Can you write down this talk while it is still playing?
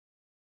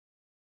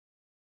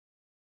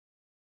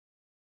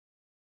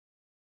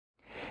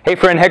Hey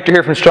friend, Hector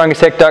here from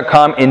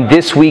StrongestHec.com. In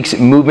this week's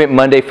Movement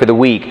Monday for the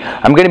week,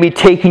 I'm going to be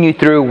taking you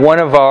through one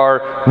of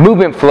our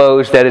movement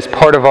flows that is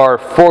part of our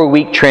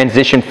 4-week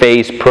transition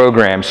phase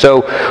program.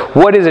 So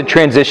what is a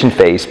transition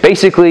phase?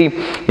 Basically,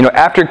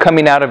 after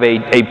coming out of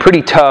a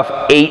pretty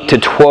tough 8 to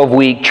 12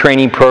 week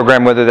training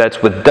program, whether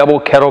that's with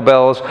double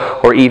kettlebells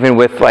or even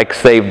with, like,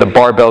 say, the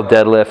barbell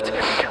deadlift,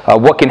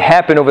 what can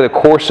happen over the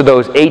course of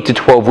those 8 to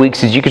 12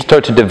 weeks is you can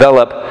start to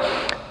develop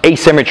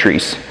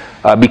asymmetries.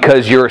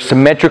 Because you're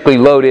symmetrically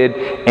loaded,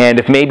 and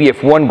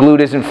if one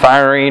glute isn't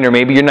firing, or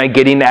maybe you're not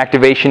getting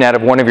activation out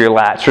of one of your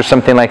lats or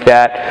something like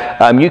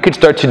that, you can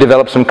start to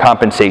develop some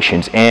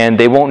compensations, and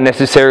they won't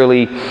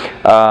necessarily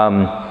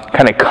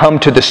kind of come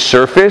to the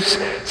surface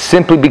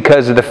simply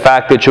because of the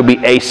fact that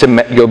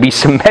you'll be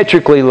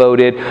symmetrically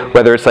loaded,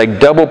 whether it's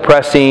like double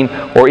pressing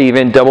or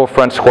even double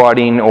front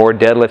squatting or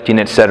deadlifting,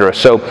 etc.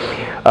 So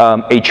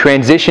a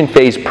transition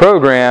phase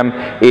program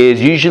is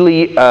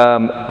usually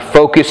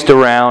focused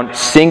around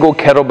single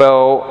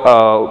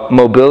kettlebell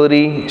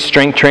mobility,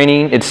 strength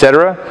training,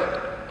 etc.,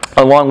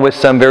 along with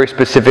some very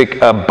specific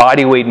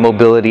body weight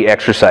mobility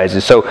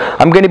exercises. So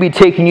I'm going to be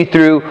taking you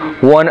through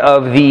one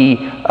of the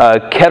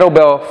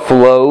kettlebell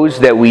flows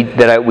that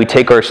we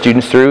take our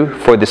students through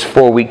for this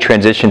 4-week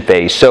transition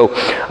phase. So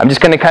I'm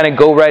just going to kind of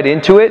go right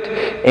into it,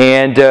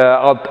 and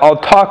I'll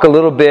talk a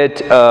little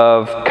bit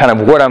of kind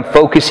of what I'm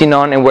focusing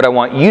on and what I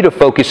want you to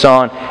focus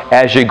on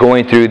as you're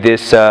going through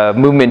this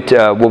movement,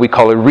 what we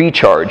call a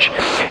recharge.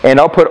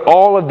 And I'll put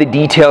all of the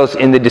details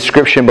in the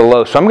description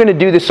below. So I'm going to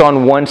do this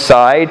on one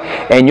side,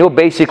 and you'll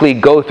basically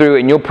go through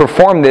and you'll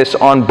perform this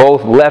on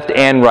both left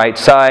and right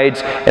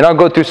sides, and I'll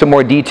go through some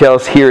more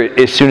details here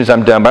as soon as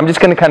I'm done. But I'm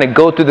just going to kind of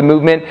go through the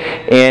movement,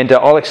 and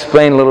I'll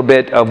explain a little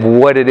bit of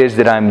what it is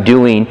that I'm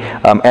doing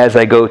as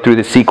I go through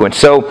the sequence.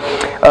 So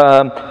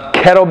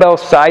kettlebell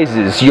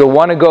sizes, you'll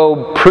want to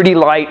go pretty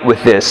light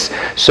with this.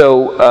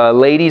 So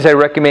ladies, I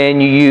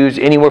recommend you use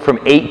anywhere from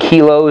 8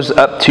 kilos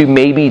up to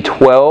maybe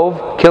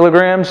 12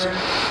 kilograms.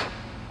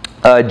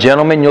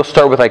 Gentlemen, you'll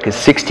start with like a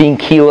 16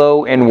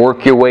 kilo and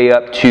work your way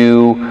up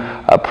to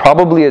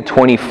probably a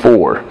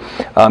 24.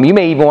 You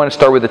may even want to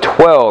start with a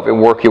 12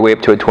 and work your way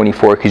up to a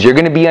 24, because you're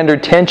going to be under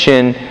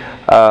tension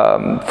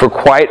for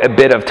quite a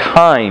bit of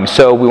time.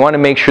 So we want to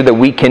make sure that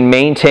we can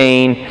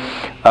maintain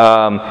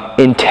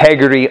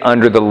integrity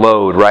under the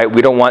load, right?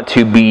 We don't want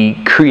to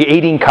be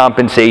creating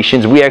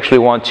compensations. We actually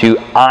want to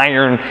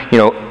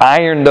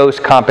iron those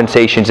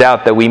compensations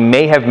out that we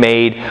may have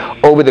made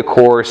over the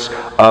course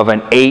of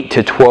an 8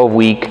 to 12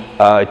 week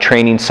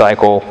training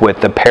cycle with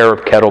the pair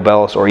of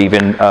kettlebells or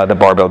even the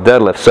barbell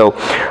deadlift. So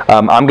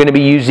I'm going to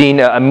be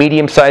using a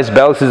medium-sized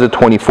bell. This is a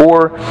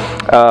 24,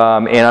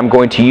 and I'm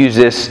going to use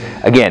this,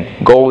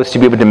 again, goal is to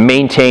be able to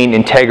maintain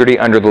integrity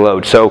under the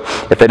load. So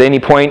if at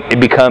any point it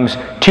becomes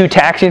too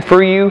taxing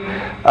for you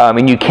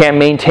and you can't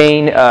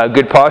maintain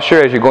good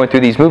posture as you're going through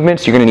these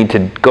movements, you're going to need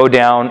to go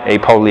down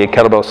probably a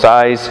kettlebell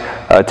size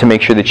to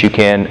make sure that you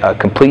can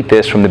complete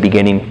this from the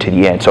beginning to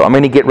the end. So I'm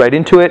going to get right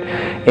into it,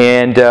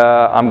 and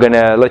I'm going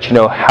to let you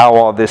know how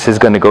all this is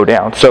going to go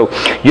down. So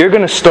you're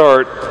going to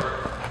start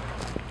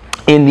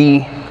in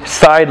the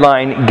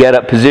sideline get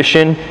up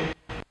position,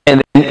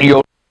 and then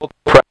you'll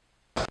press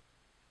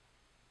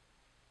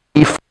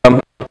from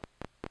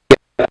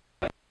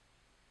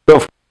so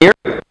from here,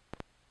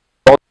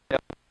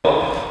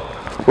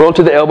 roll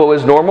to the elbow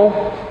as normal.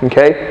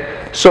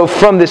 Okay, so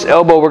from this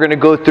elbow we're going to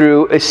go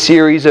through a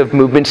series of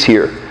movements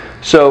here.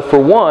 So for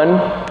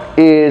one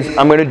is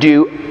I'm going to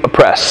do a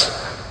press.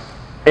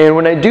 And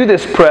when I do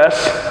this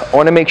press, I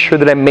want to make sure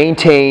that I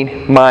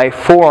maintain my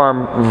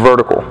forearm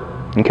vertical,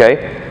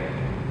 okay?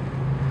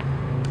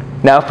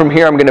 Now from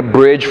here, I'm going to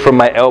bridge from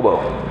my elbow.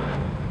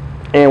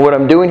 And what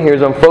I'm doing here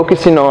is I'm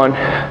focusing on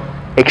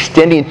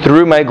extending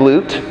through my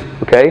glute,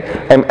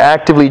 okay? I'm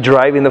actively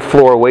driving the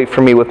floor away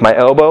from me with my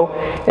elbow,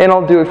 and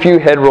I'll do a few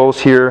head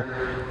rolls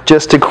here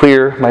just to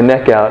clear my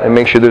neck out and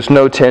make sure there's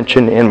no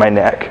tension in my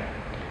neck.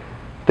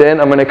 Then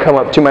I'm going to come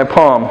up to my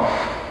palm.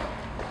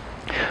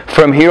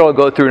 From here, I'll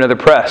go through another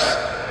press.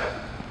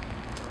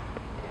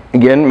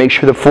 Again, make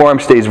sure the forearm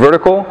stays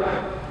vertical.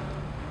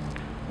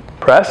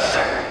 Press.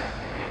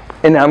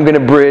 And now I'm going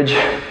to bridge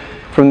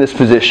from this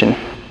position.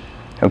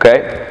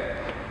 Okay?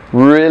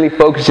 Really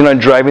focusing on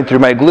driving through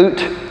my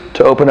glute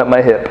to open up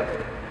my hip.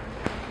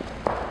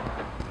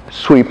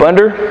 Sweep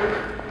under.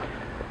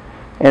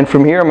 And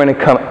from here, I'm going to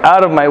come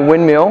out of my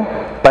windmill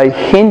by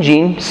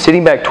hinging,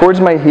 sitting back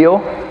towards my heel,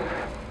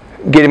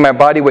 getting my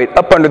body weight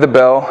up under the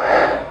bell,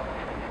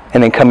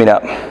 and then coming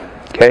up,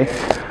 okay?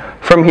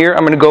 From here,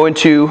 I'm going to go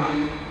into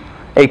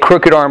a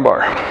crooked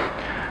armbar.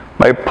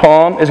 My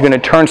palm is going to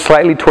turn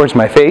slightly towards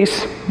my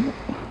face,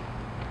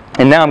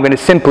 and now I'm going to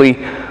simply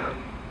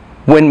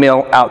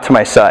windmill out to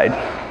my side.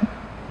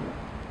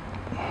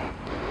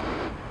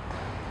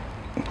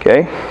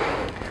 Okay?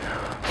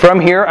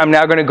 From here, I'm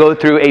now going to go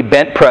through a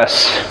bent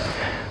press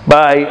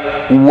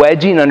by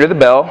wedging under the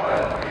bell,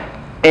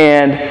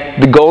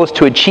 and the goal is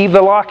to achieve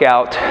the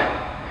lockout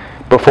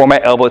before my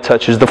elbow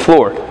touches the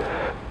floor.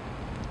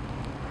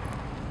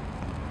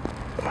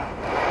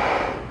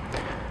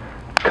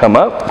 come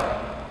up,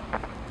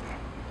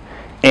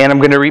 and I'm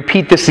going to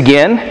repeat this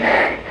again,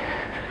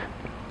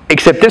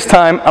 except this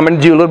time I'm going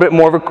to do a little bit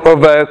more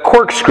of a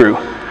corkscrew.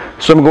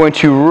 So I'm going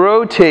to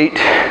rotate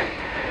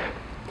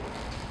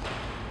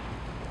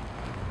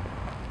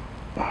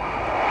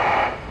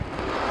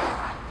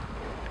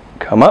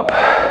come up,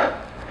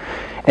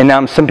 and now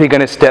I'm simply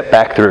going to step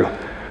back through.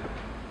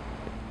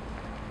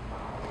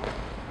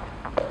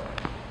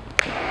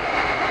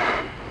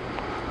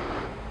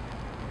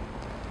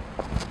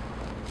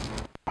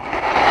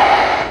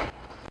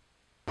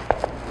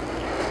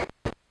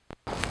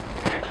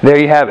 There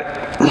you have it.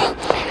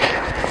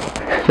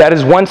 That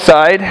is one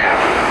side.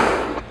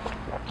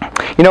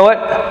 You know what?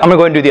 I'm going to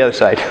go ahead and do the other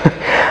side.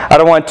 I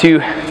don't want to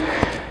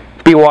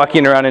be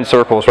walking around in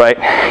circles, right?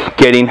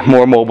 Getting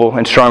more mobile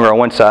and stronger on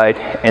one side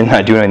and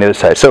not doing it on the other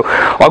side. So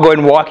I'll go ahead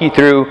and walk you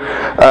through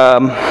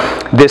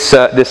this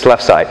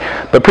left side.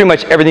 But pretty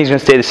much everything's going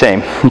to stay the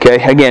same.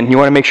 Okay. Again, you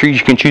want to make sure you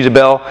can choose a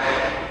bell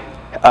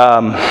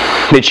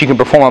that you can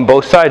perform on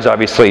both sides,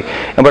 obviously.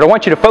 And what I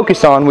want you to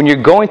focus on when you're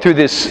going through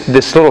this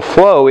little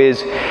flow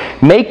is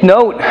make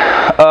note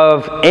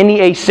of any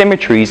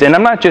asymmetries. And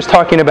I'm not just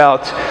talking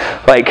about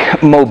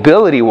like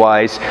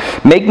mobility-wise.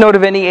 Make note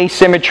of any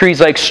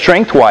asymmetries like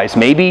strength-wise.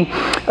 Maybe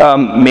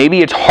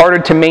it's harder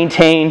to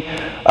maintain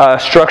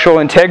structural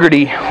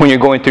integrity when you're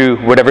going through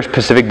whatever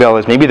specific bell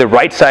is. Maybe the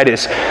right side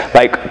is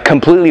like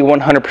completely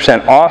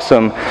 100%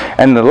 awesome,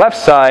 and the left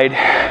side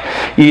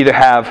you either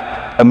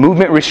have a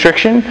movement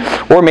restriction,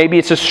 or maybe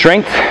it's a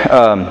strength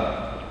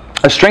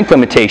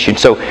limitation.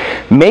 So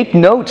make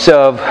notes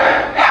of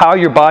how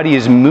your body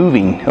is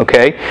moving,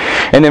 okay?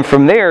 And then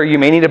from there, you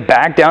may need to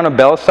back down a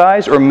bell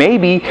size, or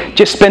maybe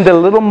just spend a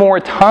little more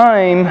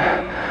time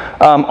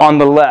on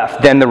the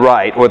left than the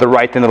right, or the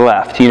right than the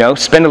left, you know?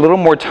 Spend a little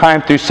more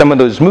time through some of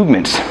those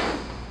movements.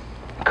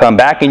 Come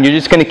back, and you're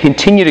just going to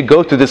continue to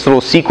go through this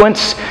little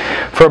sequence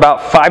for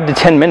about 5 to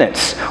 10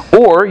 minutes.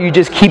 Or you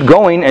just keep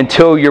going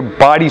until your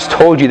body's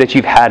told you that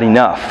you've had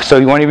enough. So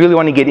you really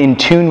want to get in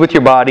tune with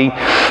your body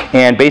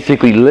and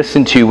basically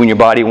listen to when your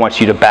body wants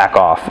you to back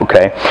off,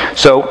 okay?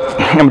 So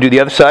I'm going to do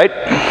the other side.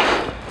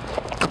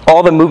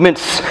 All the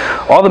movements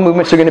are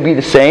going to be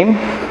the same.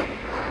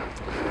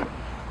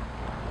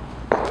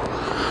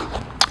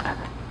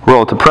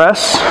 Roll to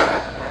press.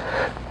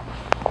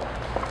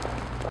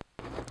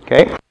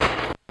 Okay.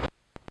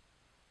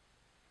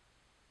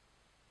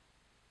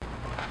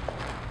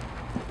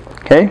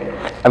 Okay,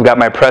 I've got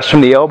my press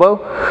from the elbow.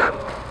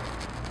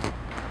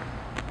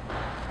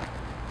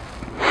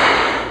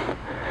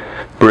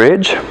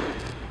 Bridge.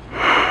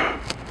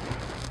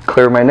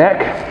 Clear my neck.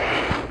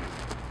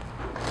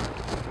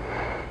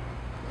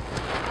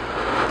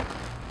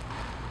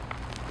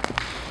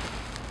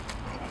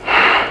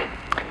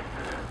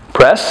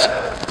 Press.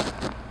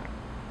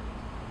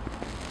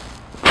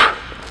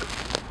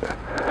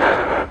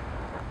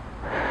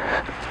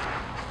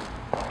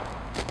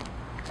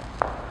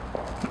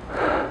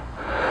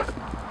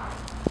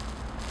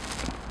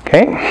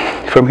 Okay,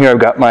 from here I've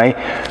got my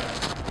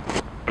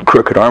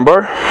crooked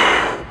armbar,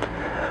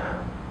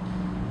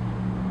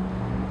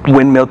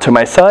 windmill to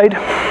my side,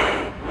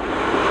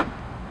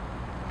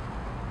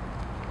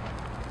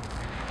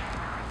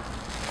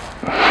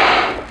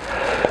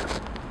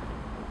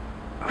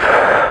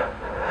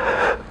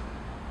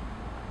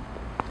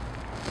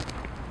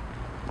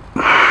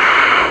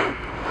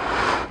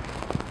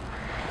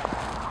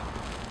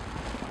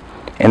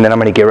 and then I'm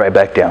going to get right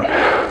back down.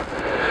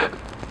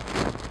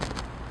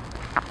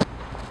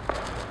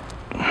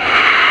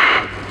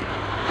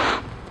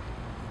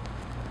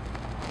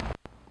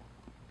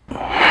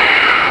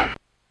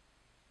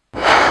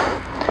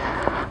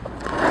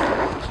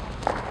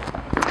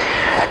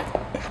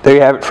 There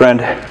you have it,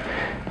 friend.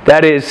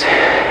 That is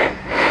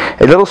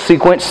a little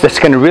sequence that's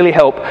going to really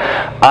help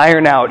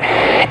iron out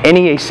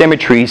any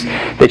asymmetries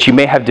that you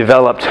may have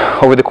developed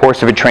over the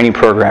course of a training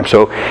program.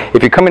 So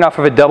if you're coming off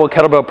of a double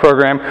kettlebell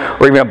program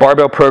or even a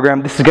barbell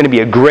program, this is going to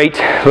be a great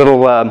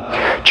little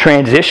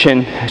transition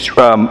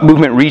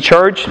movement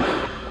recharge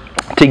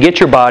to get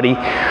your body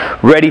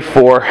ready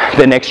for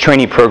the next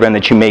training program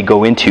that you may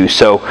go into.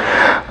 So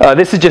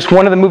this is just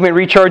one of the movement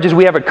recharges.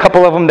 We have a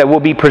couple of them that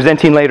we'll be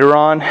presenting later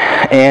on,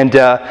 and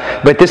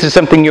but this is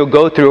something you'll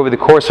go through over the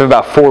course of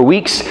about 4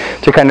 weeks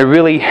to kind of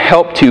really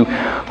help to,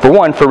 for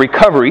one, for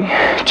recovery.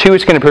 2,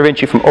 it's going to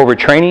prevent you from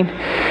overtraining,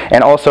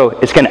 and also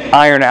it's going to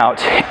iron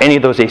out any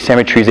of those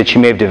asymmetries that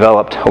you may have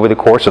developed over the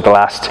course of the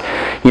last,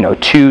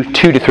 2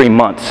 to 3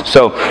 months.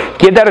 So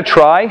give that a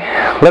try.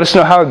 Let us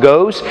know how it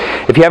goes.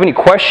 If you have any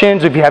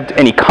questions, if you have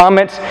any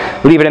comments,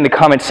 leave it in the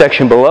comment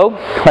section below.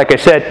 Like I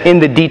said, in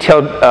the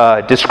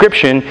detailed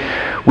description,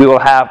 we will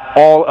have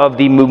all of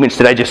the movements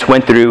that I just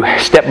went through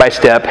step by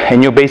step,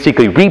 and you'll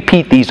basically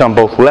repeat these on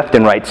both left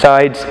and right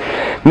sides.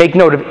 Make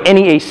note of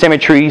any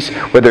asymmetries,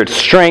 whether it's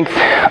strength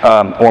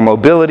or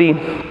mobility.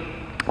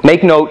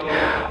 make note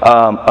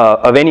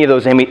of any of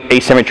those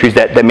asymmetries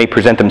that may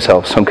present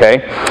themselves,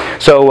 okay?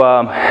 So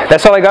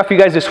that's all I got for you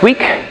guys this week.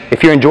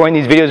 If you're enjoying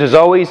these videos, as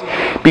always,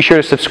 be sure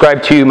to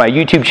subscribe to my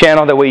YouTube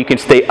channel. That way you can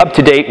stay up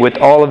to date with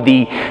all of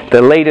the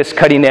latest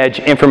cutting edge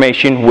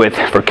information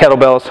for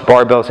kettlebells,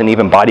 barbells, and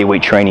even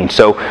bodyweight training.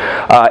 So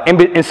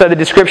inside the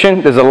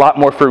description, there's a lot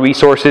more free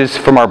resources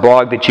from our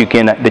blog that you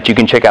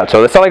can check out.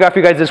 So that's all I got for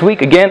you guys this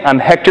week. Again, I'm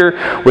Hector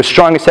with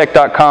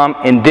StrongestHec.com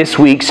in this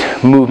week's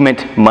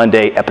Movement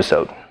Monday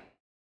episode.